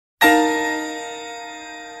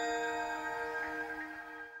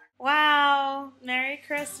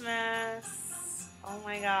Christmas. Oh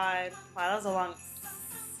my god. Wow, that was a long...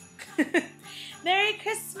 Merry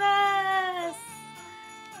Christmas!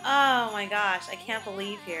 Oh my gosh, I can't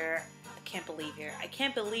believe I can't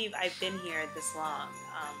believe I've been here this long.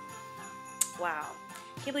 Wow.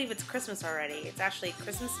 I can't believe it's Christmas already. It's actually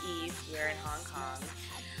Christmas Eve here in Hong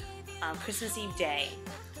Kong. Christmas Eve day.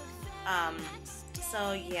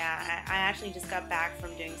 So yeah, I actually just got back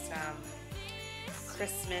from doing some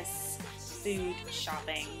Christmas food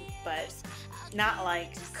shopping, but not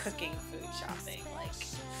like cooking food shopping. Like,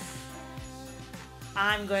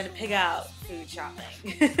 I'm going to pick out food shopping.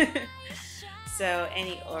 So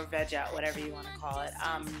or veg out, whatever you want to call it.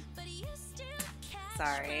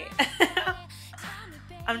 Sorry.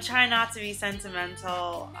 I'm trying not to be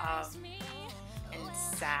sentimental and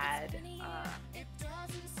sad,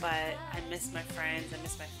 but I miss my friends, I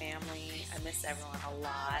miss my family, I miss everyone a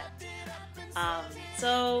lot.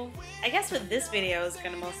 So I guess what this video is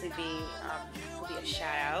going to mostly be a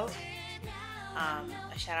shout out.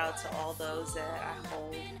 A shout out to all those that I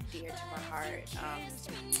hold dear to my heart.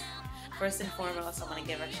 First and foremost, I want to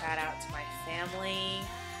give a shout out to my family.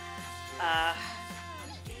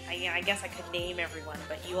 I guess I could name everyone,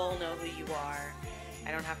 but you all know who you are.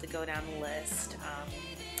 I don't have to go down the list.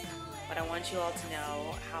 But I want you all to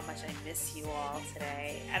know how much I miss you all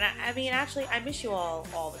today. And I mean, actually, I miss you all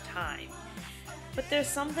the time. But there's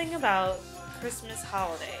something about Christmas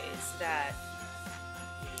holidays that,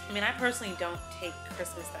 I mean, I personally don't take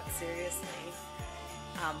Christmas that seriously.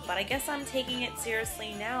 But I guess I'm taking it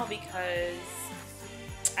seriously now because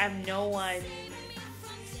I have no one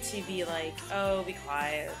to be like, oh, be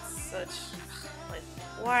quiet. It's such, like,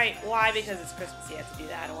 why? Because it's Christmas you have to do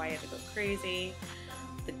that, and why you have to go crazy,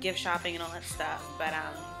 the gift shopping and all that stuff. But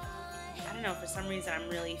I don't know, for some reason I'm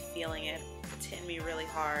really feeling it. It's hitting me really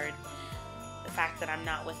hard. The fact that I'm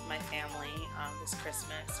not with my family this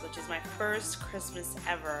Christmas, which is my first Christmas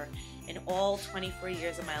ever in all 24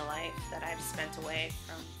 years of my life that I've spent away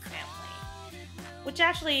from family. Which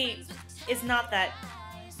actually is not that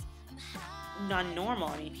non-normal.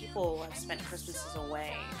 I mean, people have spent Christmases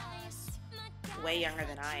away way younger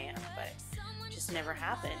than I am, but it just never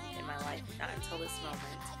happened in my life, not until this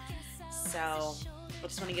moment. So I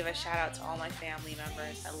just want to give a shout out to all my family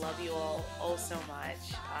members. I love you all oh so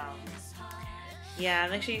much. Yeah,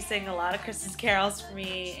 make sure you sing a lot of Christmas carols for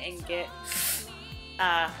me and get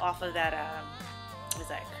off of that, what is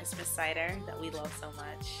that, Christmas cider that we love so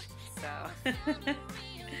much. So,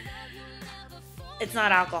 it's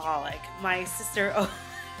not alcoholic. My sister,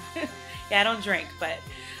 yeah, I don't drink, but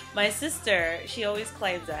my sister, she always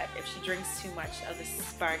claims that if she drinks too much of the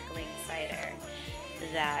sparkling cider,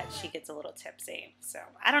 that she gets a little tipsy. So,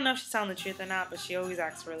 I don't know if she's telling the truth or not, but she always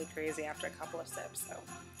acts really crazy after a couple of sips, so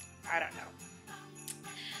I don't know.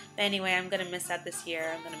 But anyway, I'm going to miss that this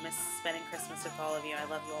year. I'm going to miss spending Christmas with all of you. I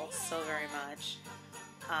love you all so very much.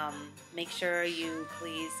 Make sure you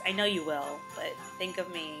please, I know you will, but think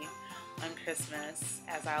of me on Christmas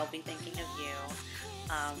as I'll be thinking of you.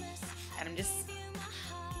 And I'm just,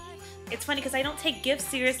 it's funny because I don't take gifts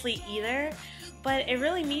seriously either, but it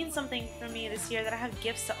really means something for me this year that I have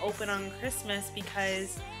gifts to open on Christmas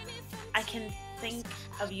because I can think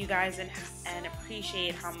of you guys and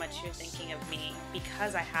appreciate how much you're thinking of me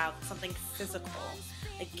because I have something physical,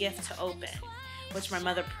 a gift to open, which my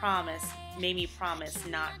mother made me promise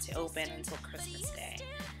not to open until Christmas Day.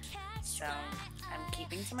 So I'm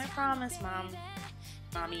keeping to my promise,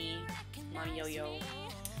 mommy yo-yo.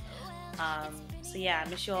 So yeah, I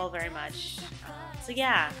miss you all very much. So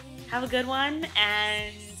yeah, have a good one,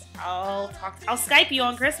 and I'll Skype you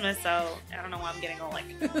on Christmas, so I don't know why I'm getting all like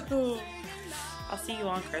I'll see you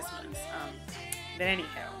on Christmas. But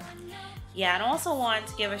anyhow, yeah, and I also want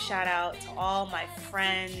to give a shout out to all my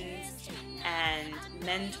friends and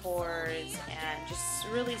mentors and just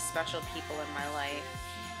really special people in my life.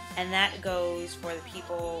 And that goes for the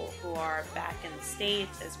people who are back in the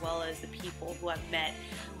States, as well as the people who I've met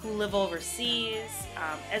who live overseas,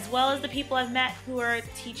 as well as the people I've met who are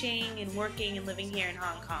teaching and working and living here in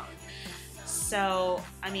Hong Kong. So,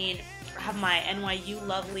 I mean, I have my NYU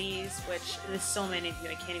lovelies, which there's so many of you,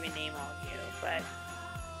 I can't even name all of you, but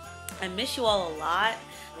I miss you all a lot.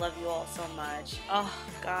 I love you all so much. Oh,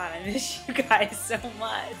 God, I miss you guys so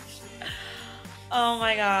much. Oh,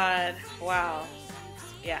 my God. Wow.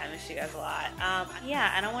 Yeah, I miss you guys a lot.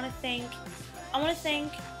 Yeah, and I want to thank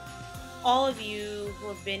all of you who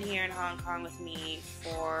have been here in Hong Kong with me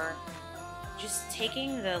for just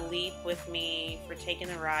taking the leap with me, for taking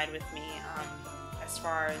the ride with me, as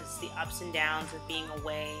far as the ups and downs of being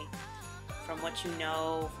away from what you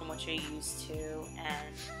know, from what you're used to,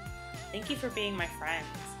 and thank you for being my friends.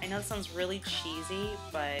 I know it sounds really cheesy,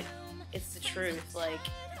 but it's the truth. Like,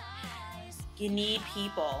 you need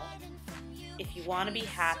people. If you want to be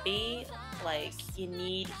happy, like, you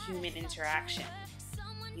need human interaction.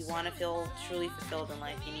 You want to feel truly fulfilled in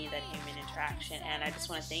life, you need that human interaction. And I just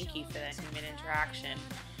want to thank you for that human interaction.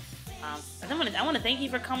 And I want to thank you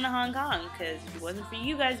for coming to Hong Kong, because if it wasn't for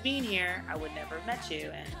you guys being here, I would never have met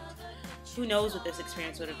you. And who knows what this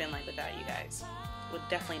experience would have been like without you guys. It would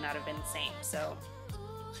definitely not have been the same. So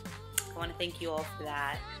I want to thank you all for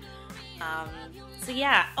that. So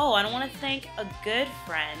yeah, oh, and I want to thank a good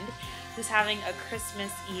friend who's having a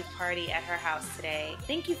Christmas Eve party at her house today.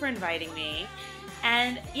 Thank you for inviting me.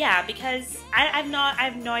 And yeah, because I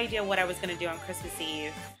have no idea what I was going to do on Christmas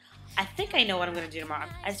Eve. I think I know what I'm going to do tomorrow.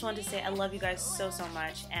 I just wanted to say I love you guys so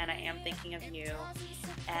much, and I am thinking of you.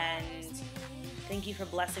 And thank you for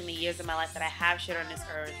blessing the years of my life that I have shared on this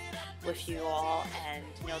earth with you all, and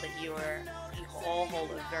know that you all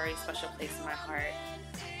hold a very special place in my heart.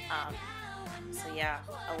 So yeah,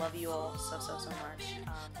 I love you all so much.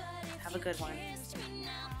 Have a good one.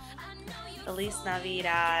 Feliz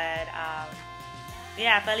Navidad.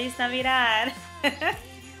 Yeah, Feliz Navidad.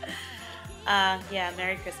 Yeah,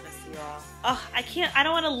 Merry Christmas to you all. Oh, I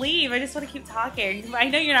don't want to leave. I just want to keep talking. I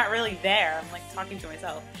know you're not really there. I'm like talking to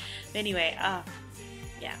myself. But anyway,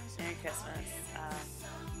 yeah, Merry Christmas.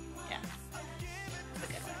 Yeah, have a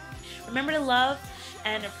good one. Remember to love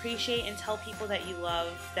and appreciate and tell people that you love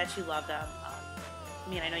them. I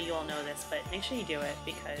mean, I know you all know this, but make sure you do it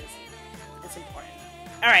because it's important.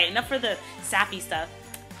 All right, enough for the sappy stuff.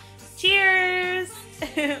 Cheers!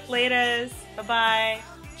 Laters. Bye-bye.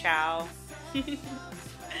 Ciao.